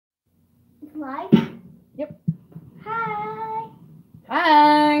live? Yep. Hi.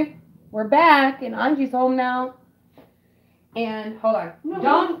 Hi. We're back, and Angie's home now. And hold on. No.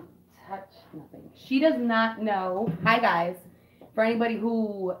 Don't touch nothing. She does not know. Hi, guys. For anybody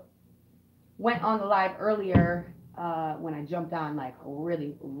who went on the live earlier, when I jumped on like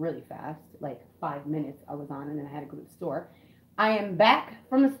really, really fast, like 5 minutes I was on, and then I had to go to the store. I am back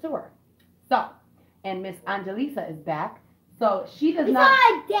from the store. So, and Miss Angelisa is back. So she does not.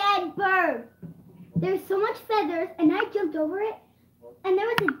 We saw a dead bird. There's so much feathers, and I jumped over it, and there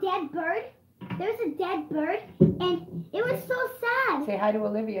was a dead bird. There was a dead bird, and it was so sad. Say hi to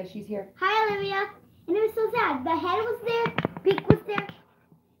Olivia. She's here. Hi, Olivia. And it was so sad. The head was there, beak was there.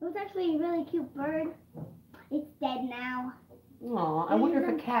 It was actually a really cute bird. It's dead now. Aw, I wonder if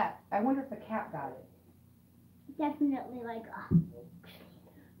a cat. I wonder if a cat got it. Definitely like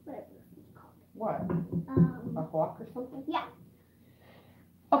whatever it's called. What? A hawk or something? Yeah.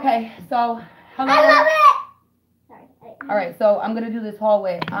 Okay, so hello. I love it. Sorry. All right, so I'm gonna do this haul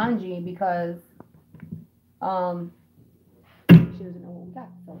with Angie because she doesn't know what we got.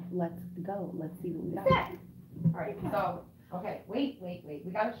 So let's go. Let's see what we got. Sir. All right, so okay, wait.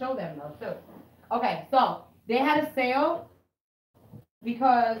 We gotta show them though too. Okay, so they had a sale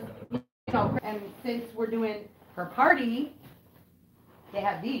because and since we're doing her party, they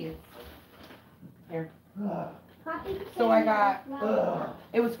have these here. So I got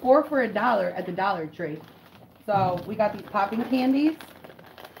it was 4 for $1 at the Dollar Tree. So we got these popping candies.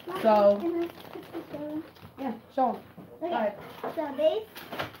 So yeah, show them. Okay. So these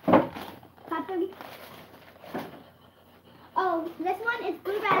popping. Oh, this one is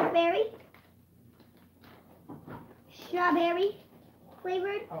blue raspberry, strawberry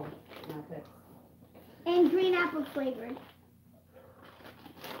flavored, Oh, not this. and green apple flavored.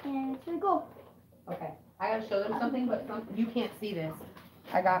 And it's really cool. Okay, I gotta show them something, but you can't see this.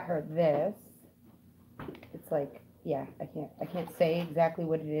 I got her this. It's like, yeah, I can't say exactly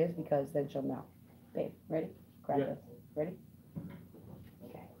what it is because then she'll know. Babe, ready? Grab this. Ready?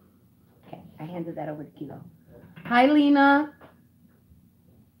 Okay. Okay, I handed that over to Kilo. Hi, Lena.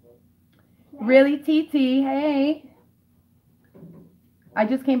 Really, TT? Hey. I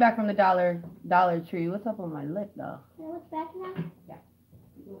just came back from the Dollar Tree. What's up on my lip, though? Can I look back now?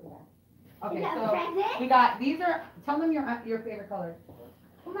 Okay, Is that a so present? we got these are. Tell them your favorite colors.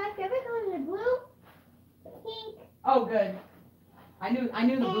 Well, my favorite colors are blue, pink, Oh, good. I knew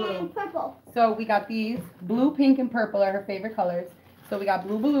the blue. and purple. So we got these blue, pink, and purple are her favorite colors. So we got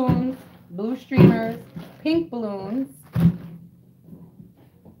blue balloons, blue streamers, pink balloons.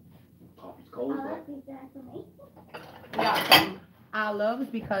 Coffee's cold. Oh, that's exactly me. We got some olives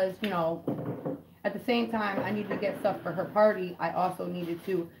because at the same time I needed to get stuff for her party. I also needed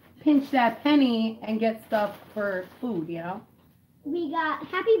to pinch that penny and get stuff for food. We got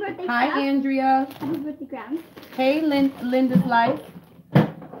happy birthday Hi, stuff. Andrea. Happy birthday grounds. Hey, Linda's Life.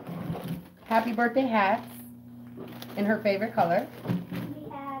 Happy birthday hats in her favorite color. We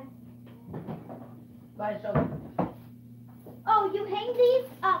have. Go ahead, show them. Oh, you hang these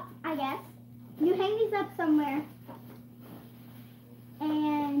up, I guess. You hang these up somewhere.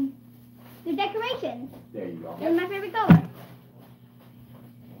 And they're decorations. There you go. They're my favorite color.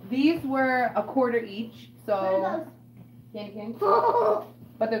 These were $1 each, What are so those? candy canes, I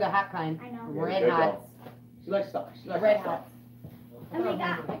but they're the hot kind. know. Red There you go. hots. She likes stuff. She likes Red stuff. hots. And we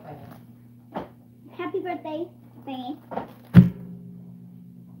got happy birthday thingy.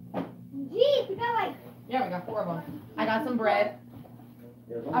 Jeez, we got like. Yeah, we got 4 of them. I got some bread.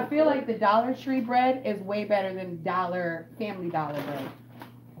 There's I only feel four. like the Dollar Tree bread is way better than Family Dollar bread.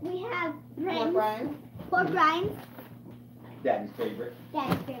 We have Pork rinds. rinds. Pork rinds. Daddy's favorite.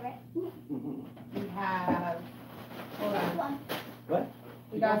 Daddy's favorite. We have. Hold This on. one. What?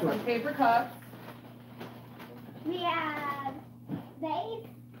 We got some paper cups. We have these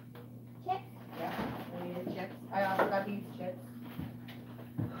chips. Yeah, we need chips. I also got these chips.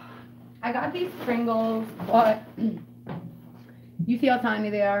 I got these Pringles, but you see how tiny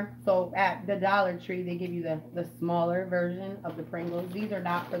they are? So at the Dollar Tree, they give you the smaller version of the Pringles. These are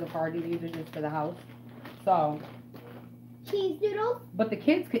not for the party. These are just for the house. So, Cheese doodles. but the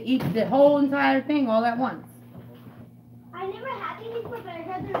kids could eat the whole entire thing all at once. I never had these before, but I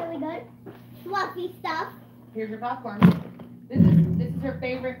heard they're really good. Fluffy stuff. Here's your popcorn. This is her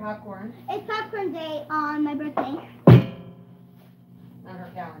favorite popcorn It's popcorn day on my birthday. on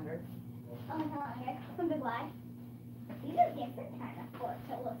her calendar. Oh my god, I got some big lies. These are different kind of forks,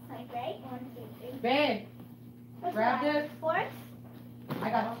 it looks like, right? 1, 2, 3. Babe, What's grab that? this. Forks? I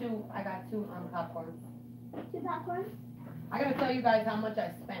got two popcorn. 2 popcorns? I gotta tell you guys how much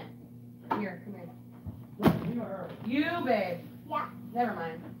I spent. Here, come here. You, babe. Yeah. Never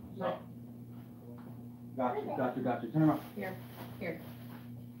mind. No. Gotcha. Turn around. Here.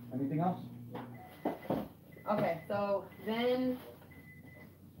 Anything else? Okay, so then.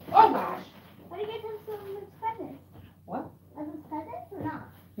 Oh gosh. Why do you guys have so much presents? What? Are those presents or not?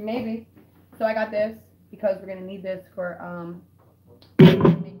 Maybe. So I got this because we're gonna need this for make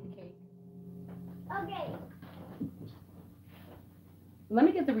the cake. Okay. Let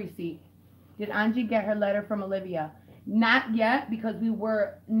me get the receipt. Did Angie get her letter from Olivia? Not yet, because we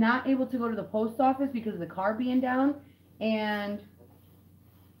were not able to go to the post office because of the car being down, and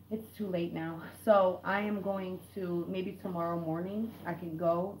it's too late now. So I am going to, maybe tomorrow morning, I can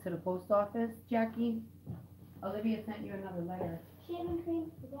go to the post office, Jackie. Olivia sent you another letter. Shaving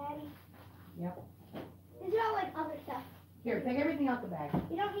cream for Daddy. Yep. These are all like other stuff. Here, take everything out the bag.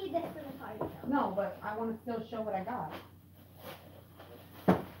 You don't need this for the party though. No, but I want to still show what I got.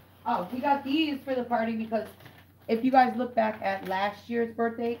 Oh, we got these for the party because if you guys look back at last year's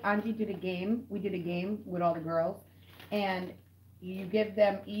birthday, Angie did a game. We did a game with all the girls, and you give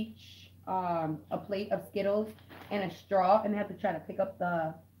them each a plate of Skittles and a straw, and they have to try to pick up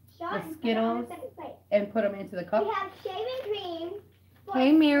the Shot and Skittles put it on the second plate. and put them into the cup. We have shaving cream. for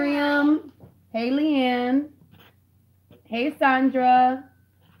Hey, Miriam. Hey, Leanne. Hey, Sandra.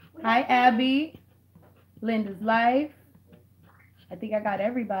 We Hi, have- Abby. Linda's Life. I think I got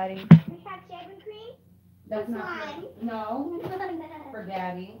everybody. We have shaving cream. That's For not slime. no for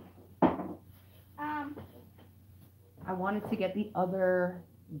Daddy. I wanted to get the other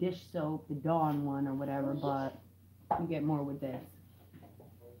dish soap, the Dawn one or whatever, but you get more with this.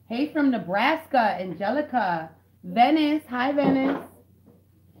 Hey, from Nebraska, Angelica. Venice. Hi, Venice.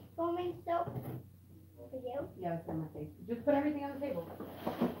 foaming soap for you. Yeah, it's on my face. Just put everything on the table.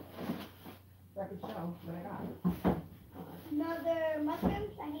 So I can show what I got. Another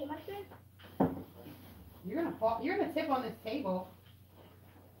mushrooms. I hate mushrooms. You're gonna fall. You're gonna tip on this table.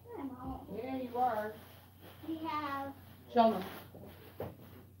 I won't. Yeah, you are. We have Show them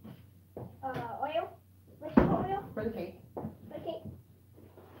oil. Vegetable oil. for the cake. Okay.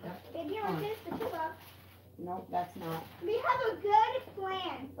 Yep. Baby, you want to finish the tuba? No, that's not. We have a good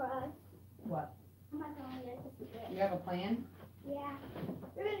plan for us. What? I'm not telling you this is good. You have a plan? Yeah.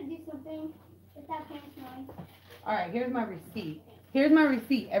 We're gonna do something without parents knowing. All right. Here's my receipt. Here's my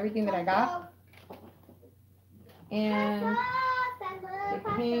receipt. Everything that I got, and it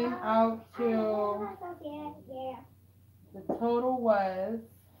came out to Yeah. the total was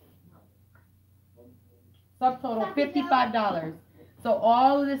subtotal $55. So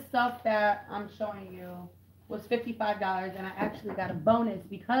all of this stuff that I'm showing you was $55, and I actually got a bonus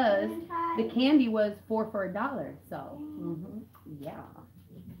because the candy was 4 for $1. So yeah.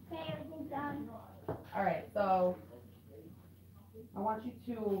 Okay, everything's done. All right. So I want you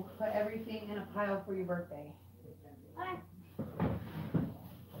to put everything in a pile for your birthday. Alright. All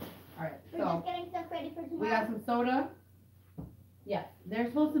right. We're So just getting stuff ready for tomorrow. we got some soda. Yes. There's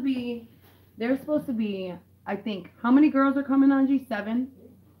supposed to be. I think, how many girls are coming, Angie? 7?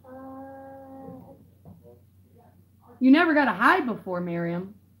 You never got a hi before,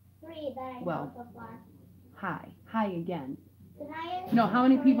 Miriam. 3 that I Well. know so far. Hi again. Tonight, No, how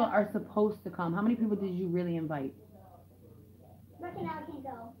many people are supposed to come? How many people did you really invite? Rick and Ella can't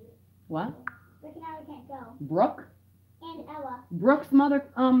go. What? Rick and Ella can't go. Brooke? And Ella. Brooke's mother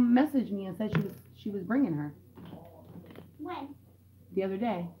messaged me and said she was bringing her When? the other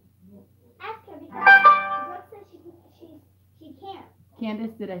day. Ask her because Brooke says she can't.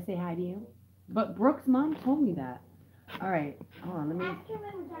 Candace, did I say hi to you? But Brooke's mom told me that. All right, hold on, let me. Ask her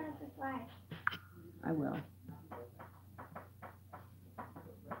when we're done with the slide. I will.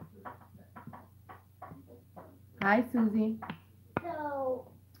 Hi, Susie So.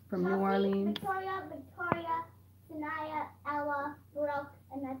 from New Chelsea, Orleans. Victoria, Sanaya, Ella, Brooke,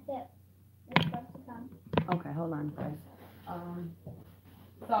 and that's it. They're supposed to come. Okay, hold on, guys.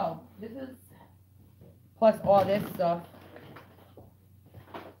 So this is plus all this stuff.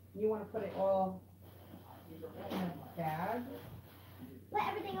 You want to put it all in a bag? Put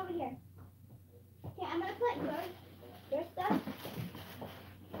everything over here. Okay, I'm gonna put your stuff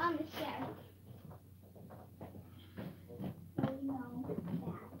on the chair. So you know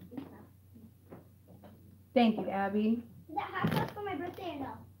that. Thank you, Abby. Is that hot sauce for my birthday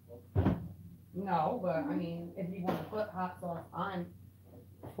or no? No, but I mean, if you want to put hot sauce on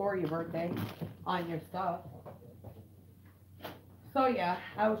for your birthday on your stuff. So yeah,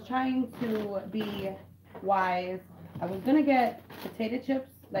 I was trying to be wise. I was gonna get potato chips,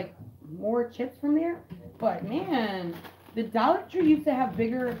 like more chips from there, but man, the Dollar Tree used to have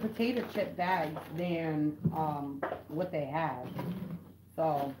bigger potato chip bags than what they have.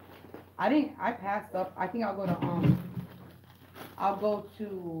 So I passed up. I think I'll go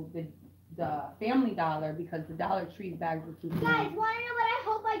to the Family Dollar because the Dollar Tree bags were too small. Guys, want to know what I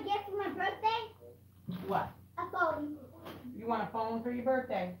hope I get for my birthday? What? A phone. You want a phone for your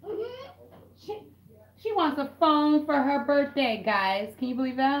birthday? Mm-hmm. She wants a phone for her birthday, guys. Can you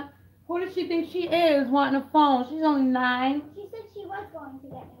believe that? Who does she think she is wanting a phone? She's only 9. She said she was going to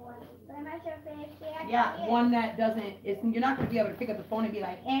get me one, but I'm not sure if she actually Yeah, is. one that doesn't, you're not going to be able to pick up the phone and be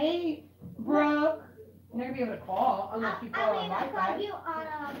like, hey, Brooke. You're not going to be able to call unless you call on I'll Wi-Fi. call you on,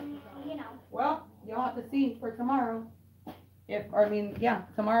 Well, you'll have to see for tomorrow.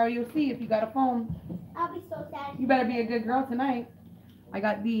 Tomorrow you'll see if you got a phone. I'll be so sad. You better be a good girl tonight. I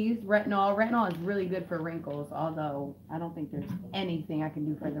got these, retinol. Retinol is really good for wrinkles, although I don't think there's anything I can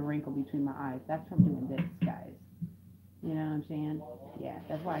do for the wrinkle between my eyes. That's from doing this, guys. You know what I'm saying? Yeah,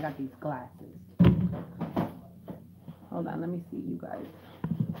 that's why I got these glasses. Hold on, let me see you guys.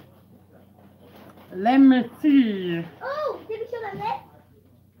 Let me see. Oh, did we show them this?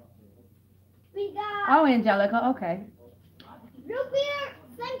 We got Oh, Angelica, okay. root beer,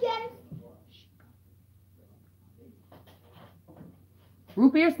 Slim Jims.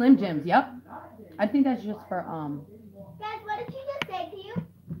 Root beer Slim Jims, yep. I think that's just for, Guys, what did she just say to you?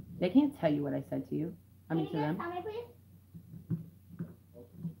 they can't tell you what I said to you. I mean, to Can you them. guys tell me, please?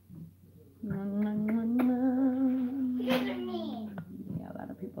 You guys are mean. Yeah, a lot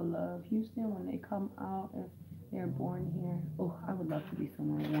of people love Houston when they come out if they're born here. Oh, I would love to be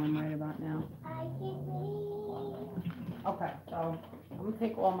somewhere warm right about now. I can't wait. Okay, so I'm gonna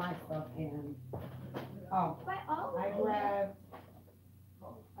take all my stuff in. Oh, But oh,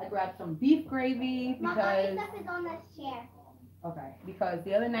 I grabbed some beef gravy my because stuff is on this chair. okay, because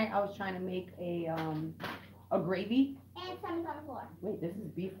the other night I was trying to make a gravy. And some's on the floor. Wait, this is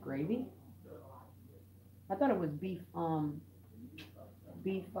beef gravy? I thought it was beef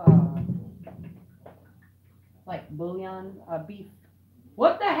like bouillon, beef.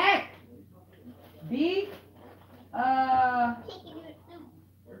 What the heck? Beef, Chicken noodle soup.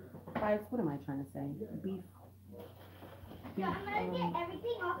 guys, what am I trying to say? Beef. So I'm gonna get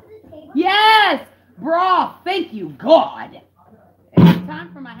everything off of the table. Yes! Broth! Thank you, God! It's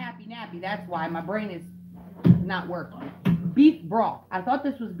time for my happy nappy. That's why my brain is not working. Beef broth. I thought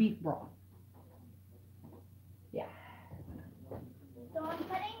this was beef broth. Yeah. So I'm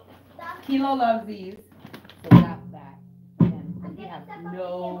putting stuff. Kilo loves these. So we got that. And I'm we getting have stuff off the no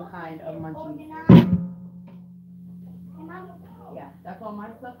table kind so of it's munchies. organized. And Mom, Yeah, that's all my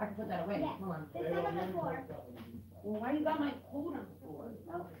stuff. I can put that away. Yes. Hold on. there's some on the floor. Well, why you got my coat on the floor?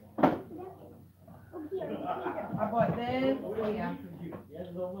 Oh, here. I bought this. Oh, yeah.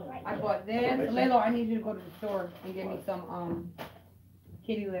 I bought this. Lalo, I need you to go to the store and get me some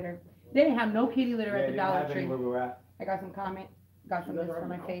kitty litter. They didn't have no kitty litter at the Dollar Tree. Where we were at. I got some comment. Got some this for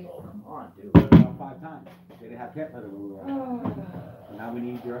my face. Come on, dude. About 5 times. They didn't have cat litter where we were at. So now we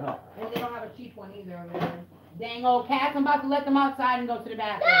need your help. And they don't have a cheap one either over there. Dang old cats, I'm about to let them outside and go to the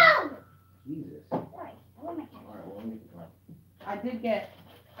bathroom. No! Jesus. Sorry, I want my cat. I did get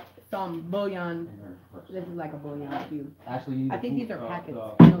some bouillon. This is like a bouillon cube. Actually, you need I think the these are food, packets.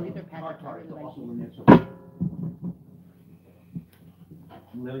 the No, these are packets. I tart really like also these. in there, so-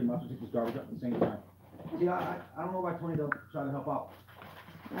 Lily, you must take this garbage up at the same time. See, I don't know why Tony don't try to help out.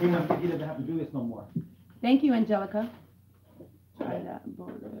 He doesn't have to do this no more. Thank you, Angelica. Try that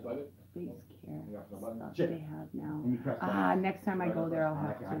base care stuff Shit. they have now. And you press that. Ah, next time I go there, I'll I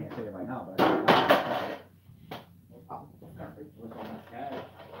have can't to. say it right now, but I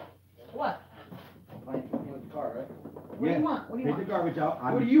What? What do Yeah. you want? What do you Take the want? garbage out.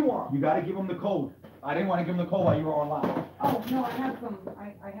 What do you want? You gotta give him the code. I didn't wanna give him the code while you were online. Oh, no, I have some.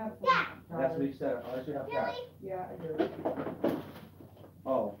 I have some. Yeah. That's what he said, unless you have cat. Billy, Yeah, I do.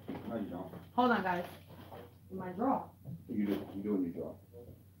 Oh, no you don't. Hold on, guys. In my drawer. You do in your job.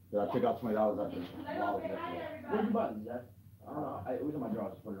 Did I pick up $20 out there? Where's the buttons, Zach? I don't know. It was in my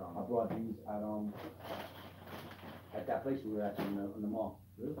drawers. Put it I on. brought these at that place we were at in the mall.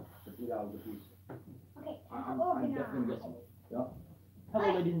 Really? For $3 a piece. okay, I'm organized. definitely gonna get some. Yeah.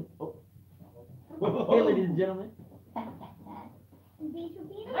 Hello, ladies and hey, ladies and gentlemen. These would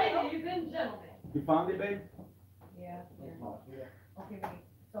be the Ladies and gentlemen. You found it, babe? Yeah. Okay, wait.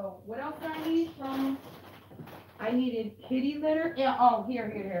 So what else do I need from? I needed kitty litter. Yeah. Oh,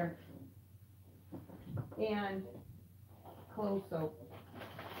 here. And clothes soap.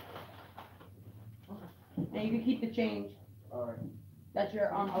 Now you can keep the change. Alright. That's your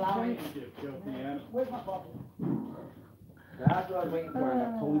allowance. Where's my coffee? That's what I was waiting for. I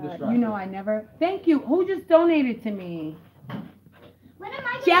got totally distracted. You know I never. Thank you. Who just donated to me? When am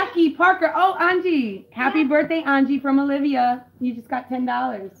I gonna Jackie Parker. Oh, Angie. Happy birthday, Angie, from Olivia. You just got $10. when am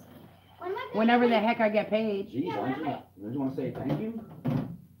I gonna Whenever the get heck I get paid. Jeez, Yeah, Angie, right. you just wanna say thank you?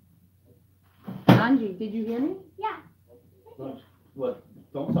 Angie, did you hear me? Yeah. What?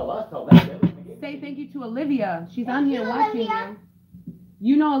 Don't tell us, tell them. Say thank you to Olivia. She's on Thank here you, watching Olivia. you.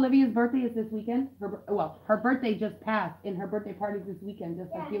 You know Olivia's birthday is this weekend? Her birthday just passed, and her birthday party's this weekend,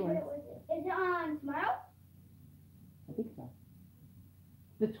 just like yours. Is it on tomorrow? I think so.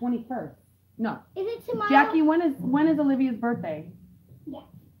 The 21st. No. Is it tomorrow? Jackie, when is Olivia's birthday? Yeah.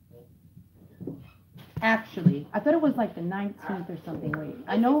 Actually, I thought it was like the 19th or something. Wait,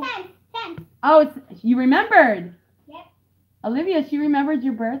 I know. 10. Oh, you remembered. Yep. Olivia, she remembered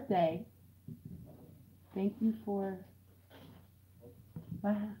your birthday. Thank you for.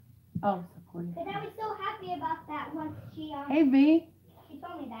 Oh, supporting. Because I was so happy about that once she Hey V. she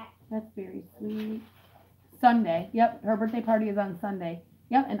told me that. That's very sweet. Sunday. Yep, her birthday party is on Sunday.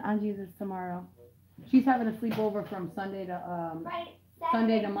 Yep, and Angie's is tomorrow. She's having a sleepover from Sunday to Right.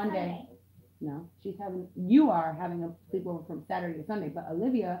 Sunday to Monday. No, you are having a sleepover from Saturday to Sunday, but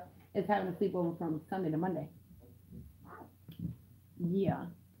Olivia is having a sleepover from Sunday to Monday. Yeah.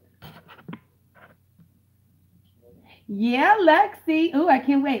 Yeah, Lexi. Ooh, I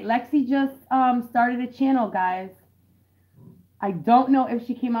can't wait. Lexi just started a channel, guys. I don't know if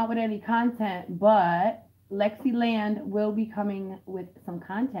she came out with any content, but Lexi Land will be coming with some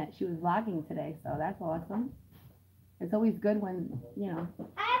content. She was vlogging today, so that's awesome. It's always good when,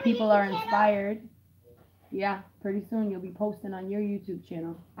 people are inspired. Yeah, pretty soon you'll be posting on your YouTube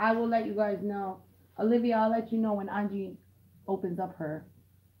channel. I will let you guys know. Olivia, I'll let you know when Angie opens up her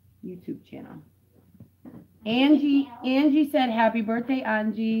YouTube channel. Angie said happy birthday,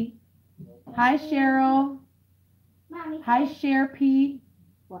 Angie. Hi, Cheryl. Mommy. Hi, Cher P.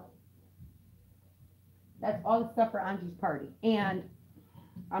 What? That's all the stuff for Angie's party. And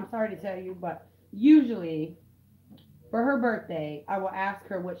I'm sorry to tell you, but usually for her birthday, I will ask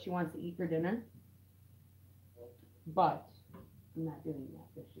her what she wants to eat for dinner. But I'm not doing that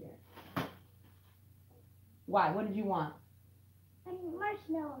this year. Why? What did you want?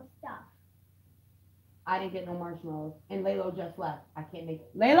 Marshmallow stuff. I didn't get no marshmallows. And Laylo just left. I can't make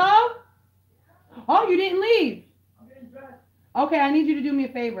Laylo? Oh, you didn't leave. Okay, I need you to do me a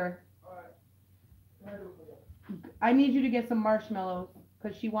favor. I need you to get some marshmallows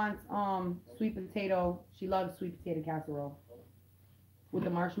because she wants sweet potato. She loves sweet potato casserole with the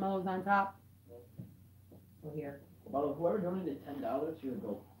marshmallows on top. So here. Well, whoever donated $10, you would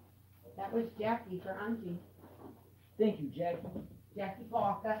go. That was Jackie for Angie. Thank you, Jackie. Jackie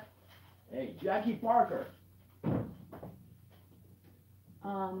Parker. Hey, Jackie Parker.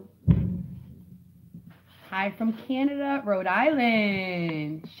 Hi from Canada, Rhode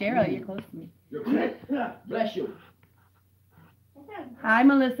Island. Cheryl, you're close to me. You're correct. Bless you. Hi,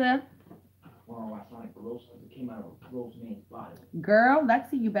 Melissa. Wow, I sound like gross. It came out of a gross man's body. Girl,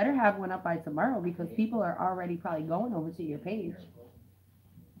 Lexi, you better have one up by tomorrow because people are already probably going over to your page.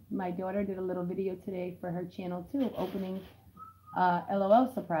 My daughter did a little video today for her channel too, opening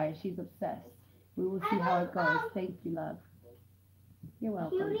LOL surprise. She's obsessed. We will see how it goes. Thank you, love. You're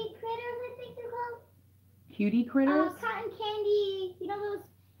welcome. Cutie critters, I think they're called. Cutie critters? Cotton candy. You know those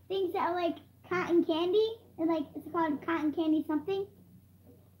things that are like cotton candy? And like it's called cotton candy something.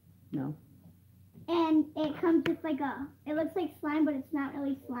 No. And it comes with like it looks like slime, but it's not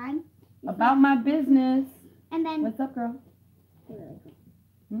really slime. It's About my business. And then What's up, girl?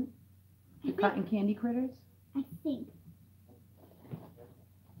 The cotton candy critters? I think.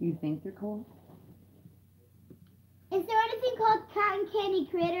 You think they're cool? Is there anything called cotton candy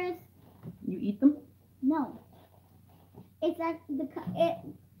critters? You eat them? No. It's like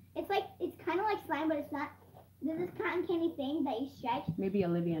it's kind of like slime, but it's not. There's this cotton candy thing that you stretch, Maybe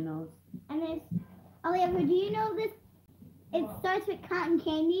Olivia knows. and there's. Olivia, do you know this? It starts with cotton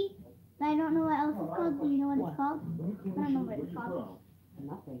candy, but I don't know what else it's called. Do you know what it's called? I don't know what it's called.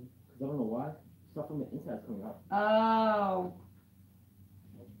 Nothing. Because I don't know why. Stuff from the inside's coming out. Oh.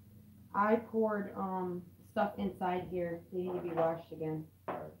 I poured stuff inside here. They need to be washed again.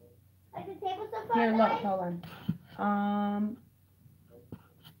 Like the table so far. Here, look, hold on.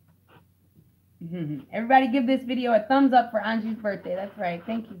 Everybody give this video a thumbs up for Angie's birthday. That's right.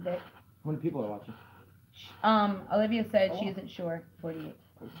 Thank you, Vic. How many people are watching? Olivia said she isn't sure. 48.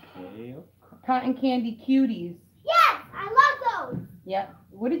 Okay. Cotton candy cuties. Yes, I love those. Yep.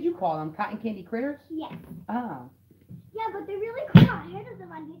 What did you call them? Cotton candy critters? Yes. Ah. Yeah, but they're really cool. I heard of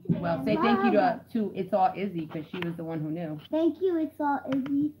them on YouTube. Well, say thank you to It's All Izzy because she was the one who knew. Thank you, It's All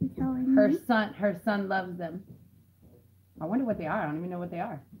Izzy, for telling Her me. son loves them. I wonder what they are. I don't even know what they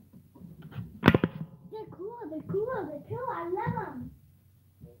are. They're cool. They're cool. They're cool. I love them.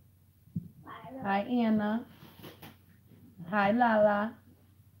 Hi, Anna. Hi, Lala.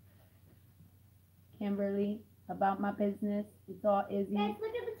 Kimberly. About my business. It's All Izzy. Guys,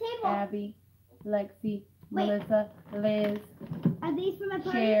 look at the table. Abby. Lexi, Wait. Melissa, Liz, Are these for my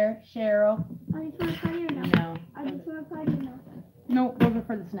party? Cheryl. Are these for my party or no? No. Are these for my party or no? No, those are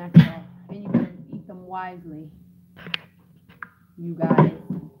for the snack bar. And you better eat them wisely. You guys.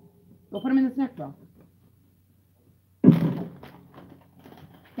 Go put them in the snack bar.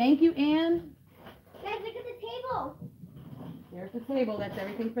 Thank you, Ann. Guys, look at the table. There's the table. That's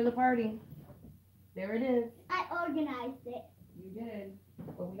everything for the party. There it is. I organized it. You did.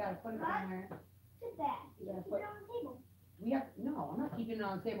 But we gotta put it somewhere. Sit back. We gotta Put put it on the table. no, I'm not keeping it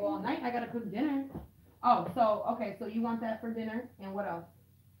on the table all night. I gotta cook dinner. Oh, so okay, so you want that for dinner, and what else?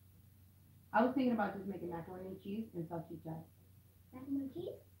 I was thinking about just making macaroni and cheese and salchicha. Macaroni and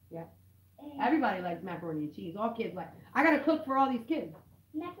cheese? Yeah. And Everybody likes macaroni and cheese. All kids like. I gotta cook for all these kids.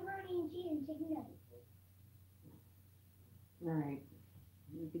 macaroni and cheese and chicken nuggets. All right,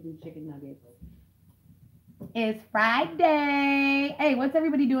 you can do chicken nuggets. It's Friday. Hey, what's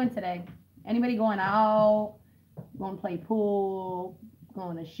everybody doing today? Anybody going out? Going to play pool?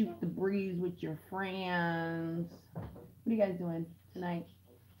 Going to shoot the breeze with your friends? What are you guys doing tonight?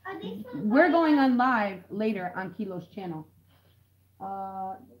 Are these for We're going on live later on Kilo's channel.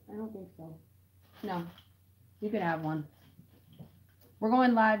 I don't think so. No, you could have one. We're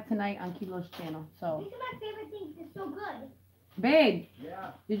going live tonight on Kilo's channel. So, These are my favorite things. They're so good. babe,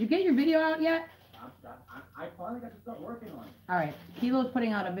 Yeah, did you get your video out yet? I finally got to start working on it. All right, Kilo's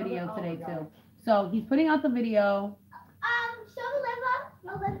putting out a video today too. So he's putting out the video. So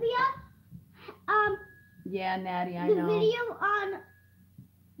Olivia, Yeah, Natty, I the know. video on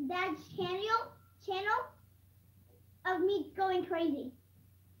Dad's channel of me going crazy.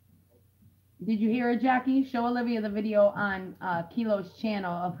 Did you hear it, Jackie? Show Olivia the video on Kilo's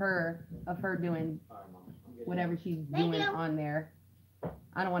channel of her doing whatever she's Thank doing you. on there.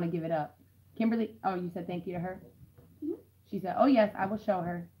 I don't want to give it up. Kimberly, oh, you said thank you to her? Mhm. She said, oh yes, I will show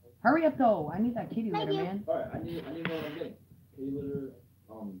her. Hurry up though. I need that kitty Thank litter, you. man. Alright, I need to know what I'm getting. Kitty litter,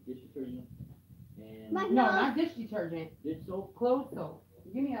 dish detergent, and My- No, No. not dish detergent. dish soap. Clothes soap.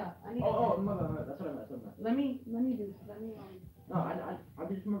 Give me a. I need. Oh, no, that's what I meant. Let me do. No, I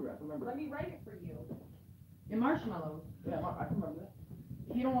just remember. Let me write it for you. And marshmallows. Yeah, I can remember that.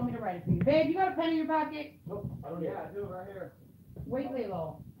 If you don't want me to write it for you, babe, you got a pen in your pocket? Nope, I don't Yeah, I do it right here. Wait,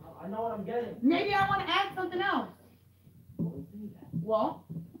 Lalo. I know what I'm getting. Maybe I want to add something else. Well,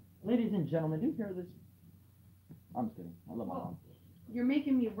 Ladies and gentlemen, do you hear this? I'm just kidding. I love my mom. you're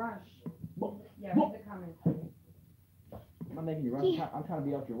making me rush. Yeah, read the comments. I'm not making you rush. I'm trying to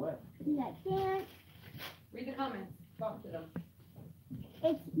be out your way. I can't. Read the comments. Talk to them.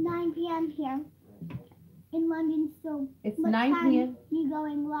 It's 9 p.m. here in London, so It's what 9 time p.m. you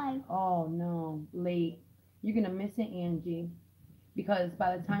going live? Oh no, late. You're gonna miss it, Angie, because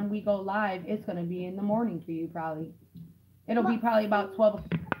by the time we go live, it's gonna be in the morning for you probably. It'll be probably about 12.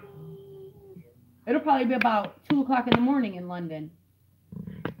 It'll probably be about 2 o'clock in the morning in London.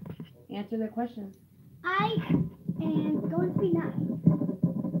 Answer their questions. I am going to be 9.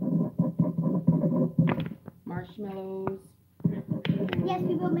 Marshmallows. Yes,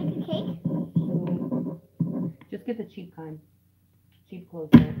 we will make a cake. Just get the cheap kind. Cheap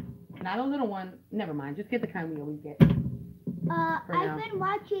closer. Not a little one. Never mind. Just get the kind we always get. For I've now. been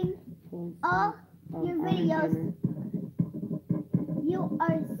watching Close. all your Almond videos. Jimmer. You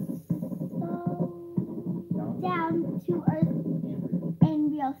are so down to earth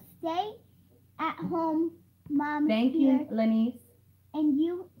and real. Stay at home, Mom. Thank here, you, Lenise. And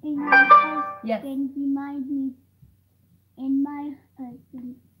you and your husband Yes. remind me and my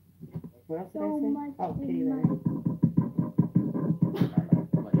husband What else did so I say? much. Oh, kitty in litter.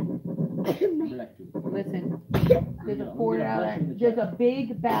 my Listen, there's a $4. There's a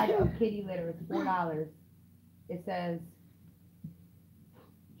big bag of kitty litter. It's $4. It says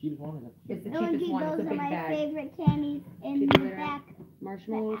Cheapest one is it? it's the OMG, cheapest one. It's those a are big my bag. favorite candies in Kitty the litter. back.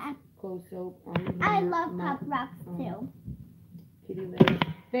 Marshmallows, clothes soap, almond I jam, love nut, Pop Rocks too. kitty litter.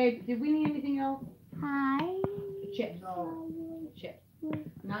 Babe, did we need anything else? Hi. Chips. Chips.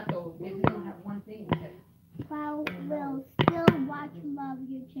 Not those. Maybe we don't have one thing. Wow, will still watch love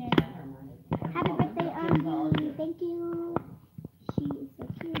your channel. Happy birthday, Auntie. Thank you. She is so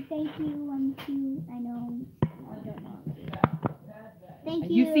cute. Thank you. I'm cute. I know. I don't know. Thank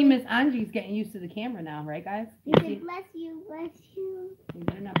you. You see Miss Angie's getting used to the camera now, right, guys? They You said, see? bless you. Bless you. You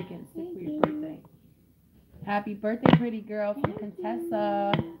better not be getting sick for your Thank you. birthday. Happy birthday, pretty girl from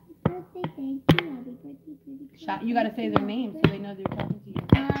Contessa. Happy birthday. Thank you. Happy birthday, pretty girl. You gotta say their names so they know they're talking to you.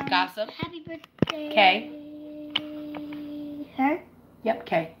 Gossip. Happy birthday. Kay. Her? Yep,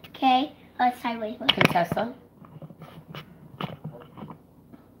 Kay. Okay. Oh, it's sideways. Contessa.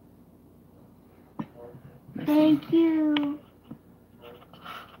 Thank you.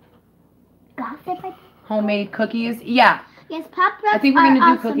 gossip? Homemade cookies. Yeah. Yes, Pop Rocks I think we're are gonna do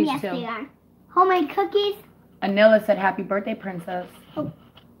awesome. cookies Yes, too. they are. Homemade cookies. Anila said, "Happy birthday, princess."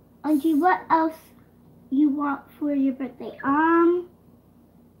 Angie, what else you want for your birthday?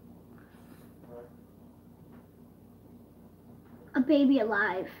 A baby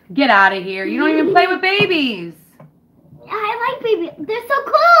alive. Get out of here! You don't even play with babies. I like baby. They're so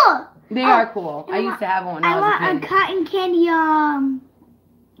cool. They are cool. I used to have one when I was a want a kid. cotton candy Cotton-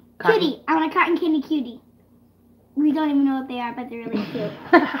 cutie. I want a cotton candy cutie. We don't even know what they are, but they're really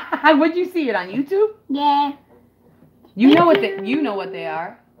cute. Would you see it on YouTube? Yeah. You know what they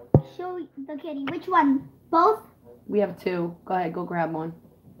are. Show the kitty. Which one? Both? We have two. Go ahead, go grab one.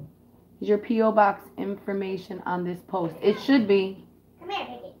 Is your P.O. box information on this post? It should be. Come here,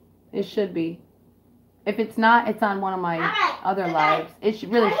 baby. It should be. If it's not, it's on one of my other lives. It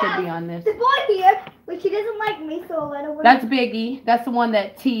really should be on this. The boy here, but she doesn't like me, so I don't want That's Biggie. That's the one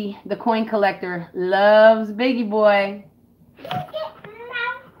that T, the coin collector, loves. Biggie boy.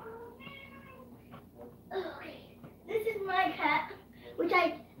 Okay, this is my cat,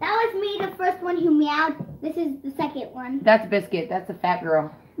 that was me, the first one who meowed. This is the second one. That's Biscuit. That's a fat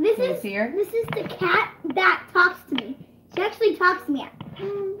girl. This Can you is see her? This is the cat that talks to me. She actually talks to me.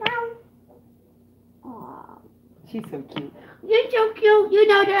 Aww. She's so cute. You're so cute. You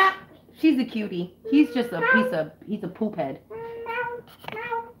know that. She's a cutie. He's just he's a poop head.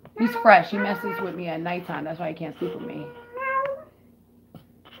 He's fresh. He messes with me at nighttime. That's why he can't sleep with me.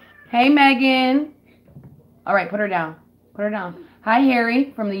 Hey, Megan. All right, put her down. Put her down. Hi,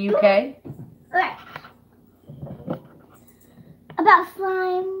 Harry from the UK. Alright. About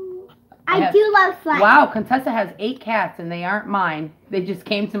slime. I have- do love slime. Wow, Contessa has 8 cats and they aren't mine. They just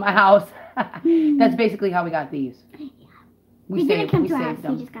came to my house. That's basically how we got these. We didn't saved come to our house.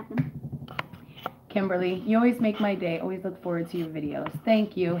 them. We just got them. Kimberly, you always make my day. Always look forward to your videos.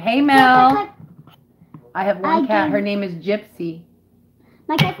 Thank you. Hey, Mel. I have one cat. Her name is Gypsy.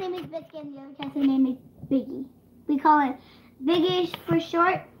 My cat's name is Biscuit and the other cat's name is Biggie. We call it Biggie for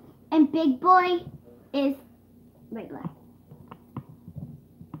short, and Big Boy is regular.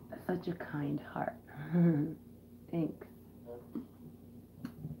 Such a kind heart. Thanks.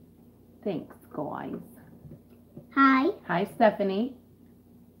 Thanks, guys. Hi. Hi, Stephanie.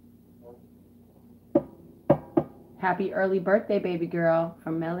 Happy early birthday, baby girl,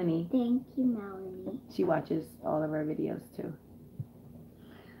 from Melanie. Thank you, Melanie. She watches all of our videos, too.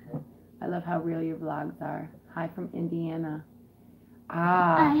 I love how real your vlogs are. Hi from Indiana.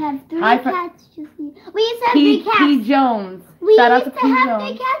 I have 3 Hi, cats. We used to have 3 cats. P. Jones. We Shout out used to to P. have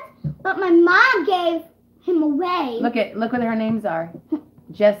Jones. 3 cats, but my mom gave him away. Look what her names are.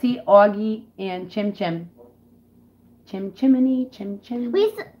 Jessie, Augie, and Chim Chim. Chim Chimney, Chim Chim.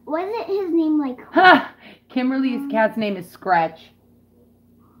 Wasn't his name like? Ha! Kimberly's cat's name is Scratch.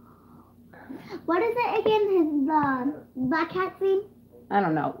 What is it again? His black cat's name? I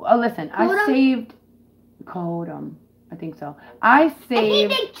don't know. Oh, listen, I Kodum? saved Kodum. I think so. I And he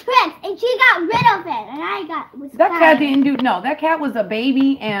saved. did tricks, and she got rid of it, and I was That crying. cat didn't do. No, that cat was a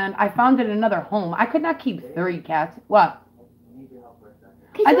baby, and I found it in another home. I could not keep 3 cats. What?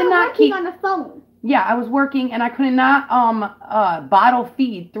 Because I you did were not working keep- on the phone. Yeah, I was working, and I could not bottle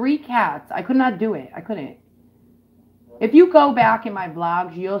feed 3 cats. I could not do it. I couldn't. If you go back in my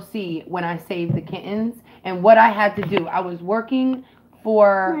vlogs, you'll see when I saved the kittens and what I had to do. I was working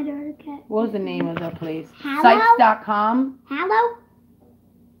for, My daughter cat. what was the name of the place? Hello? Sites.com. Hello?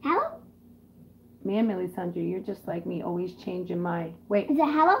 Hello? Man, Melisandre, you're just like me, always changing my, wait, Is it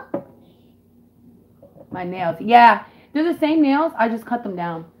hello? my nails. Yeah, they're the same nails. I just cut them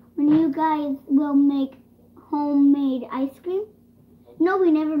down. When you guys will make homemade ice cream? No, we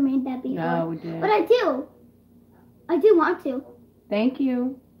never made that before. No, we didn't. But I do. I do want to. Thank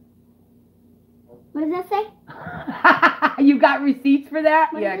you. What does that say? You got receipts for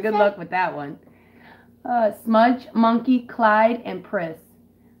that? What Yeah, does it good say? luck with that one. Smudge, Monkey, Clyde, and Pris.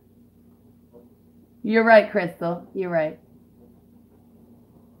 You're right, Crystal. You're right.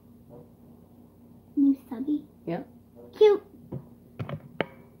 New subby. Yep. Cute.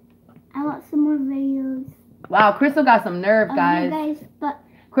 I want some more videos. Wow, Crystal got some nerve, of guys. You guys, but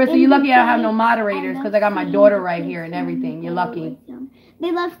Crystal, in you're the lucky I don't have no day, moderators because I got my love daughter seeing right the here and kids everything. when You're they lucky. were young.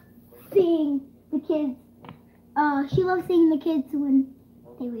 They love seeing the kids. She loves seeing the kids when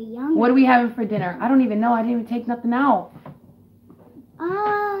they were young. What are we having for dinner? I don't even know. I didn't even take nothing out.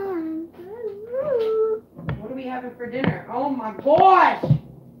 What are we having for dinner? Oh my gosh!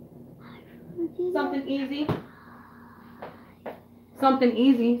 Something easy. Something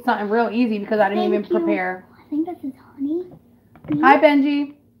easy. Something real easy because I didn't even Thank you. prepare. I think this is honey. Hi,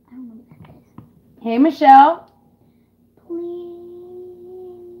 Benji. I don't know what that is. Hey, Michelle. Please,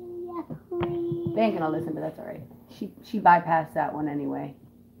 yeah, please. They ain't gonna listen, but that's all right. She bypassed that one anyway.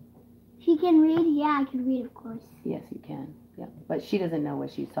 She can read? Yeah, I can read, of course. Yes, you can. Yeah, but she doesn't know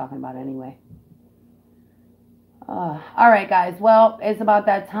what she's talking about anyway. All right, guys. Well, it's about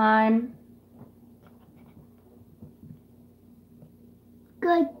that time.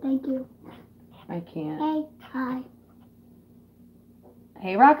 Good, thank you. I can't. Hey, hi.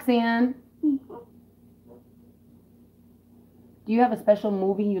 Hey, Roxanne. Mm-hmm. Do you have a special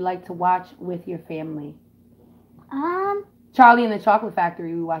movie you like to watch with your family? Charlie and the Chocolate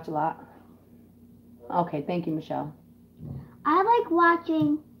Factory, we watch a lot. Okay, thank you, Michelle. I like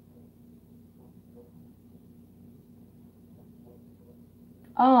watching.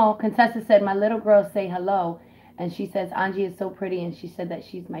 Oh, Contessa said, my little girl say hello. And she says, Angie is so pretty, and she said that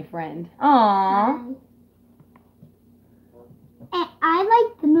she's my friend. Aww. And I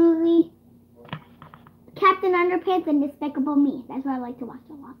like the movie Captain Underpants and Despicable Me. That's what I like to watch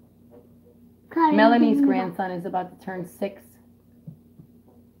a lot. Melanie's grandson is about to turn 6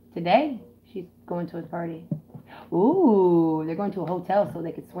 today. She's going to his party. Ooh, they're going to a hotel so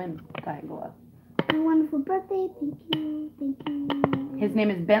they could swim. Go ahead, go up. A wonderful birthday. Thank you. Thank you. His name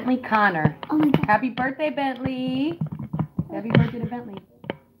is Bentley Connor. Oh my God. Happy birthday, Bentley. Happy birthday to Bentley.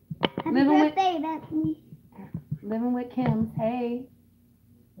 Happy Living with- birthday, Bentley. Living with Kim's. Hey.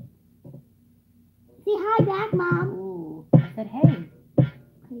 Say hi back, Mom. Ooh, I said hey.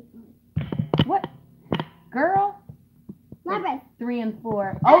 What? Girl? Labyrinth. 3 and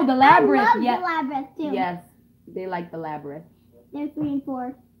 4. Oh, the labyrinth. I love Yes. the labyrinth too. Yes, they like the labyrinth. They're 3 and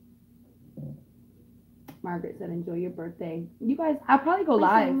 4. Margaret said, enjoy your birthday. You guys, I'll probably go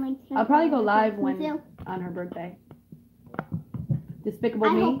My live. son likes to I'll probably go live Me when too. on her birthday. Despicable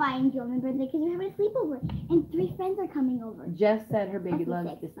I Me. hope I enjoy my birthday because we're having a sleepover and 3 friends are coming over. Jess said her baby That's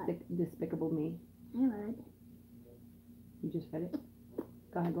loves six, but- Despicable Me. I don't know. You just read it?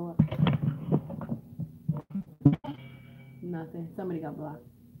 Go ahead, go up. Nothing. Somebody got blocked.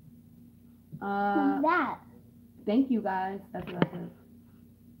 Who's that? Thank you guys. That's what I said.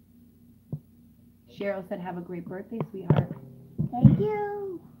 Cheryl said, have a great birthday, sweetheart. Thank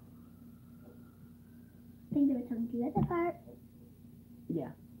you. I think they were talking to you at the part. Yeah,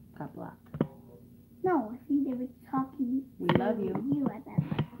 got blocked. No, I think they were talking We love you. you at that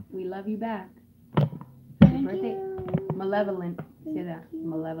part. We love you back. Thank birthday. you. Malevolent. Say that.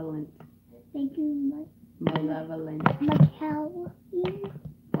 Malevolent. Thank you, Malevolent. Michael.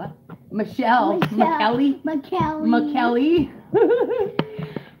 What? Michelle. Michelle. McKelly. McKelly.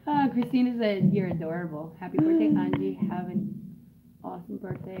 McKelly. Christina said, you're adorable. Happy birthday, Angie. Have an awesome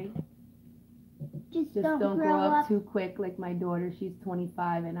birthday. Just Just don't grow up too quick like my daughter. She's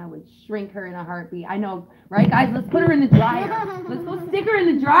 25 and I would shrink her in a heartbeat. I know, right guys? Let's put her in the dryer. Let's go stick her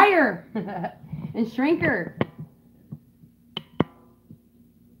in the dryer and shrink her.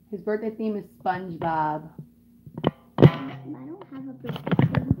 His birthday theme is SpongeBob. I don't have a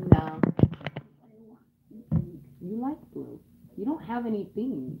birthday. No. You like blue. You don't have any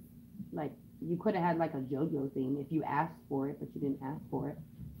themes. Like, you could have had like a JoJo theme if you asked for it, but you didn't ask for it.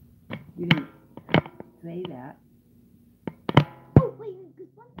 You didn't say that. Oh, wait,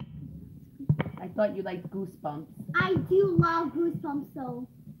 Goosebumps? I thought you liked Goosebumps. I do love Goosebumps, though.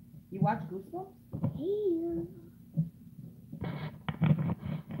 You watch Goosebumps? Hey.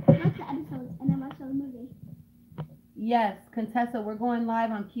 Watch the episodes and then watch the movie. Yes, Contessa, we're going live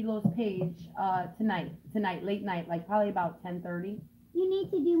on Kilo's page tonight, late night, like probably about 10:30. You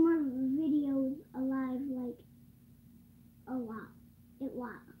need to do more videos alive, like a lot.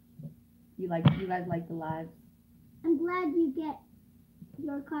 You guys like the lives? I'm glad you get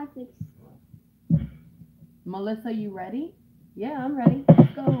your car fixed. Melissa, you ready? Yeah, I'm ready.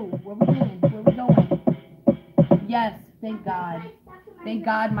 Let's go. Where we going? Where we going? Yes, thank God. Thank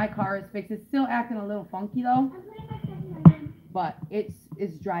God my car is fixed. It's still acting a little funky though, I'm putting my stuff in my room. but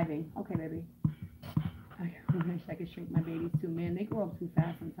it's driving. Okay, baby. I wish I could shrink my babies too, man. They grow up too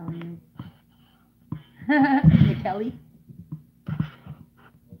fast, I'm telling you. McKelly.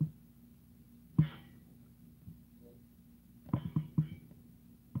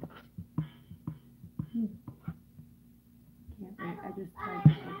 Can't wait. I just tried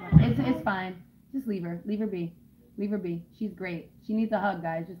to it's fine. Just leave her. Leave her be. Leave her be. She's great. She needs a hug,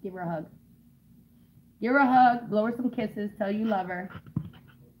 guys. Just give her a hug. Give her a hug. Blow her some kisses. Tell you love her.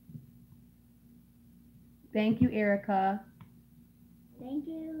 Thank you, Erica. Thank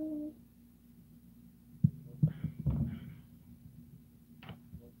you.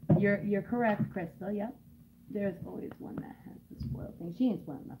 You're correct, Crystal. Yep. There's always one that has the spoiled thing. She ain't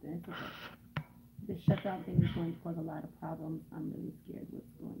spoiled nothing. It's okay. this shutdown thing is going to cause a lot of problems. I'm really scared what's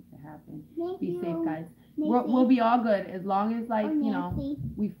going to happen. Thank Be you. safe, guys. Nancy. We'll be all good as long as, like, Oh, you know, Nancy.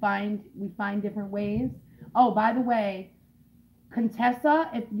 we find different ways. Oh, by the way, Contessa,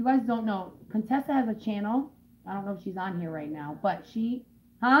 if you guys don't know, Contessa has a channel. I don't know if she's on here right now, but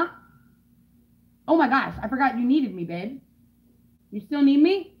huh? Oh my gosh, I forgot you needed me, babe. You still need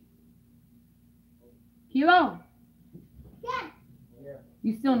me? Kilo? Yeah.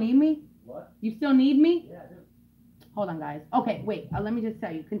 You still need me? What? You still need me? Yeah, dude. Hold on, guys. Okay, wait. Let me just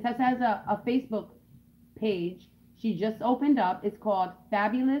tell you. Contessa has a Facebook page. She just opened up. It's called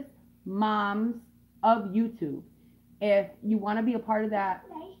Fabulous Moms of YouTube. If you want to be a part of that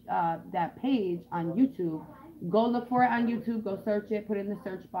page on YouTube, go look for it on YouTube. Go search it. Put it in the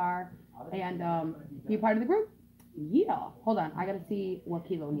search bar, and be a part of the group. Yeah. Hold on. I gotta see what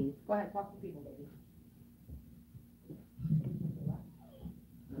Kilo needs. Go ahead. Talk to people, baby.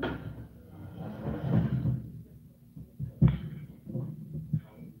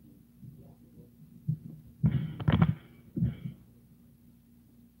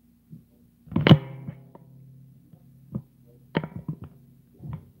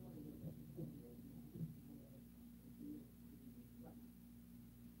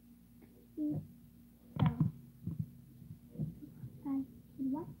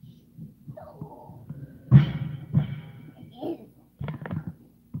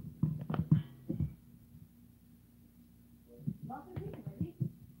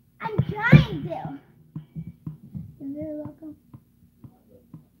 I'm trying to. You're very welcome.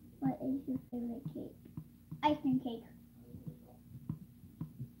 What is your favorite cake? Ice cream cake.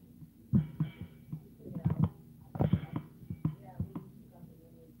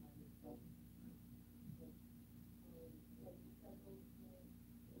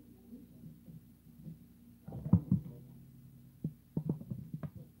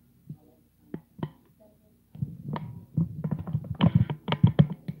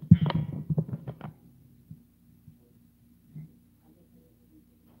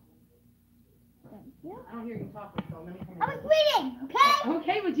 I don't hear you talking, so let me come in. I was reading, okay?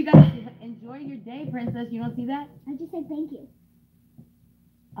 Okay, but you gotta enjoy your day, princess. You don't see that? I just said thank you.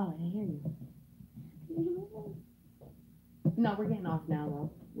 Oh, I didn't hear you. No, we're getting off now,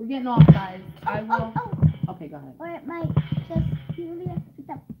 though. We're getting off, guys. I will. Okay, go ahead. Or it might just purely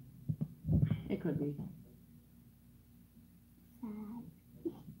affect the It could be. sad.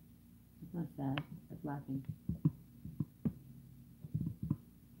 It's not sad. It's laughing.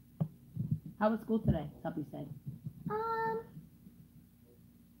 How was school today? Tuppy said. I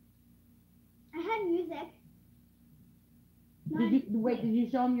had music. Did you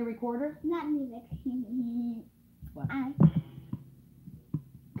show him your recorder? Not music. What?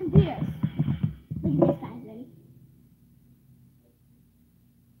 Computers. Look at this, guys. Ready?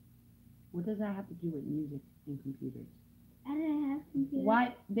 What does that have to do with music and computers? I didn't have computers.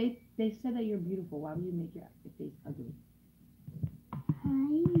 Why they said that you're beautiful. Why would you make your face ugly?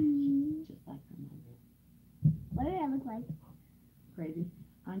 Hi. Just like her mother. What did I look like? Crazy.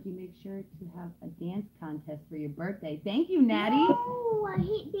 Angie, make sure to have a dance contest for your birthday. Thank you, Natty. No, I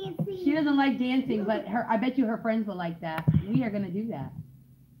hate dancing. She doesn't like dancing, but I bet you her friends will like that. We are gonna do that.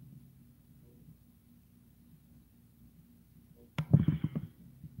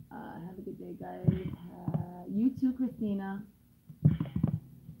 Have a good day, guys. You too, Christina.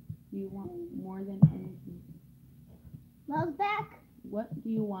 Do you want more than anything? Love's back. What do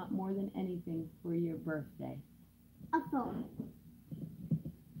you want more than anything for your birthday? A phone.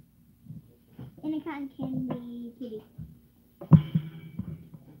 Any kind candy kitty.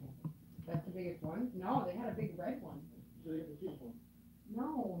 That's the biggest one? No, they had a big red one.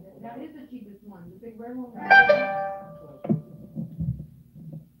 No, that is the cheapest one. The big red one.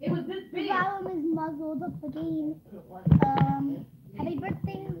 It was this The big. volume is muzzled up again. Happy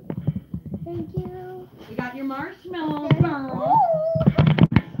birthday. Thank you. We got your marshmallows, There- girl.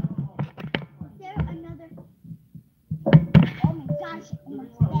 Is there another? Oh my gosh,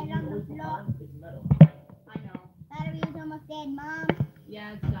 almost dead on the floor. I know. Battery is almost dead, Mom.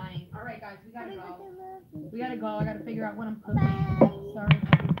 Yeah, it's dying. All right, guys, we gotta Happy go. birthday, love. We gotta go. I gotta figure out what I'm cooking. Bye. Sorry if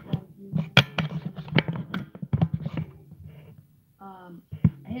I disturbed you.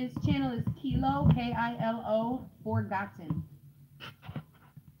 His channel is Kilo, Kilo, Forgotten.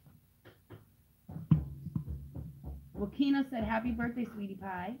 Wakina said, happy birthday, sweetie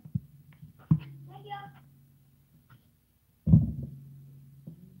pie. Thank you.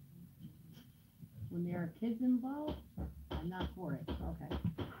 When there are kids involved, I'm not for it. Okay.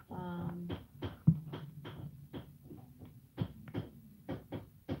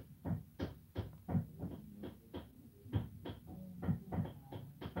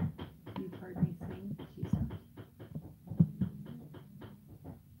 You've heard me sing.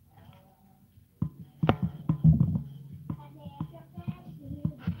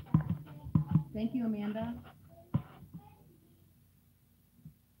 Thank you, Amanda.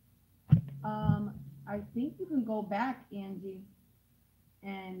 I think you can go back, Angie,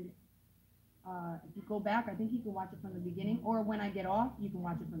 and if you go back, I think you can watch it from the beginning, or when I get off, you can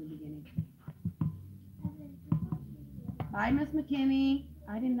watch it from the beginning. Bye, Miss McKinney.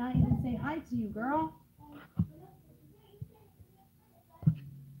 I did not even say hi to you, girl.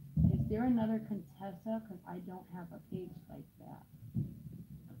 Is there another Contessa? Because I don't have a page like that.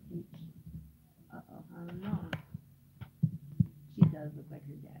 A page. Uh-oh, I don't know. She does look like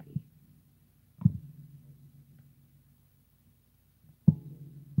her daddy.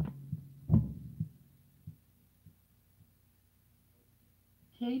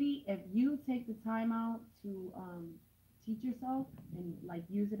 Katie, if you take the time out to teach yourself and like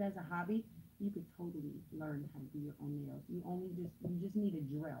use it as a hobby, you could totally learn how to do your own nails. You just need a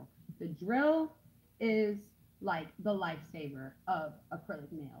drill. The drill is like the lifesaver of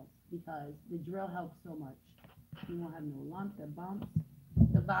acrylic nails because the drill helps so much. You won't have no lumps or bumps.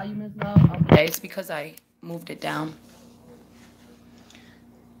 The volume is low. Okay, it's because I moved it down.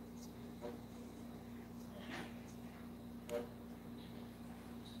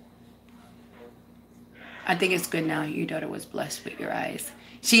 I think it's good now. Your daughter was blessed with your eyes.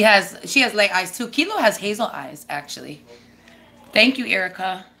 She has light eyes too. Kilo has hazel eyes, actually. Thank you,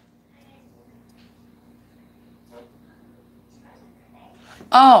 Erica.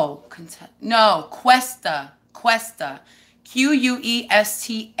 Oh, no, Questa. Questa.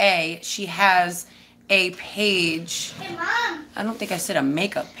 Questa. She has a page. Hey, Mom. I don't think I said a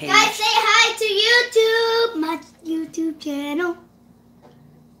makeup page. Guys, say hi to YouTube, my YouTube channel.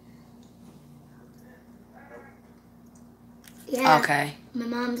 Yeah. Okay. My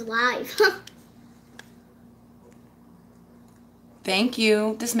mom's live. Thank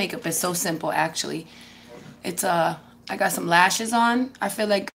you. This makeup is so simple, actually. It's I got some lashes on. I feel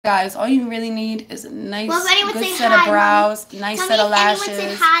like, guys, all you really need is a nice, good set of brows, nice set of lashes. Tell me if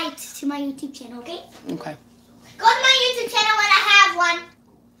anyone said hi to my YouTube channel, okay? Okay. Go to my YouTube channel when I have one.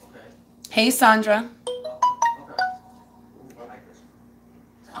 Hey, Sandra.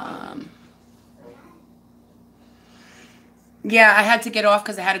 Yeah, I had to get off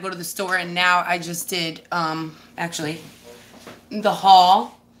because I had to go to the store, and now I just did, actually, the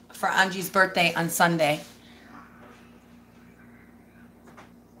haul for Angie's birthday on Sunday.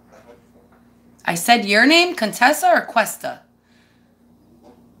 I said your name, Contessa or Questa?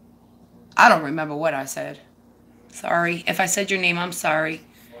 I don't remember what I said. Sorry. If I said your name, I'm sorry.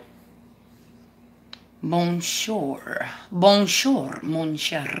 Bonjour. Bonjour, mon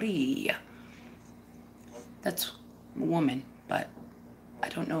chéri. That's a woman, but I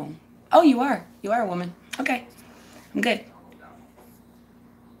don't know. Oh, you are. You are a woman. Okay. I'm good.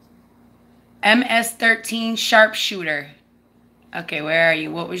 MS13 sharpshooter. Okay, where are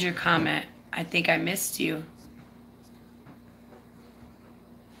you? What was your comment? I think I missed you.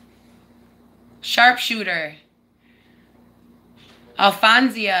 Sharpshooter.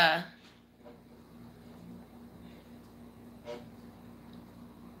 Alfonsia.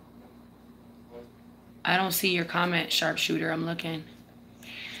 I don't see your comment, sharpshooter. I'm looking.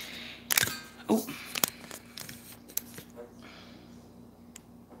 Oh.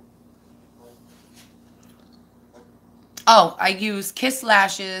 Oh, I use Kiss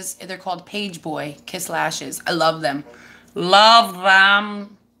Lashes. They're called Page Boy Kiss Lashes. I love them. Love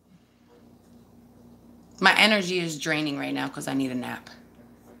them. My energy is draining right now because I need a nap.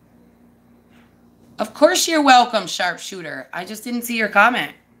 Of course you're welcome, sharpshooter. I just didn't see your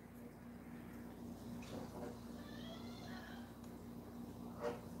comment.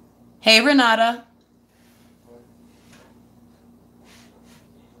 Hey, Renata.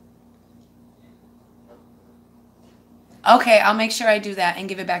 Okay, I'll make sure I do that and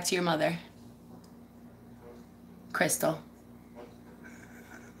give it back to your mother. Crystal.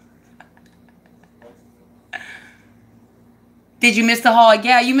 Did you miss the haul?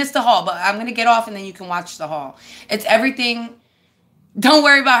 Yeah, you missed the haul, but I'm going to get off and then you can watch the haul. It's everything. Don't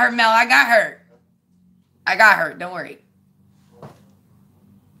worry about her, Mel. I got her. I got her. Don't worry.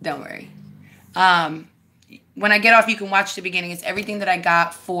 Don't worry. When I get off, you can watch the beginning. It's everything that I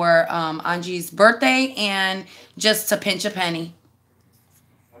got for Angie's birthday and just to pinch a penny.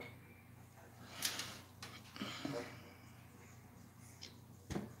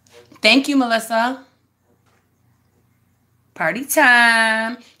 Thank you, Melissa. Party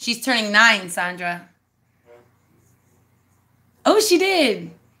time. She's turning 9, Sandra. Oh, she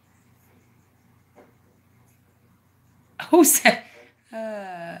did. Who said?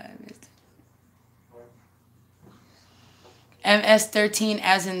 MS13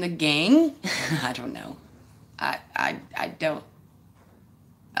 as in the gang? I don't know. I don't.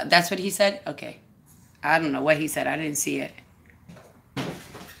 That's what he said? Okay. I don't know what he said. I didn't see it. Yeah,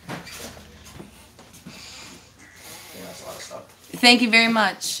 that's a lot of stuff. Thank you very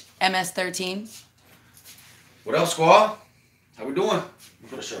much, MS13. What else, squad? How we doing?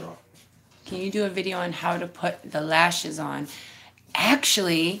 Put a shirt on. Can you do a video on how to put the lashes on?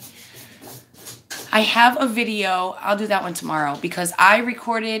 Actually, I have a video. I'll do that one tomorrow because I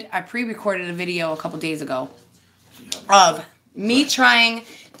pre-recorded a video a couple days ago of me trying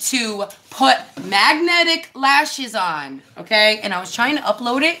to put magnetic lashes on, okay? And I was trying to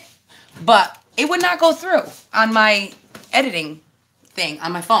upload it, but it would not go through on my editing thing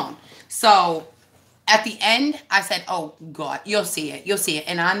on my phone. So at the end, I said, oh God, you'll see it. You'll see it.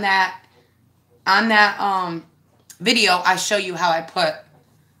 And on that video, I show you how I put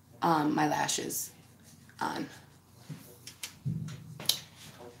my lashes on.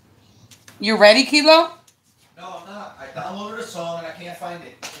 You ready, Kilo? No, I'm not. I downloaded a song and I can't find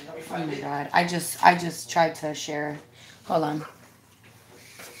it. Let me Oh find my it. God, I just tried to share. Hold on.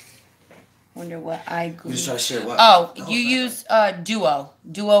 Wonder what I glue. You just try to share what? Oh, No, you it's not use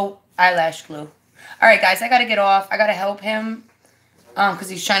Duo eyelash glue. All right, guys, I gotta get off. I gotta help him, cause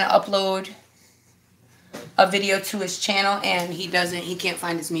he's trying to upload a video to his channel and he can't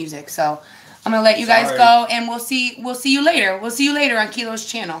find his music. So I'm gonna let you guys go, and we'll see you later. We'll see you later on Kilo's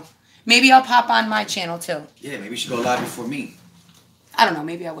channel. Maybe I'll pop on my channel too. Yeah, maybe you should go live before me. I don't know.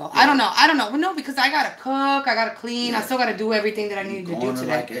 Maybe I will. Yeah. I don't know. Well, no, because I gotta cook. I gotta clean. Yeah. I still gotta do everything that I need to do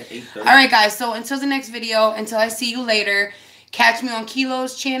today. Like at 8:30. All right, guys. So until the next video, until I see you later, catch me on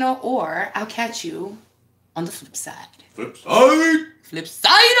Kilo's channel, or I'll catch you on the flip side. Flip side.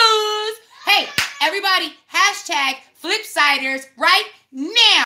 Flipsiders. Hey, everybody! #flipsiders right now.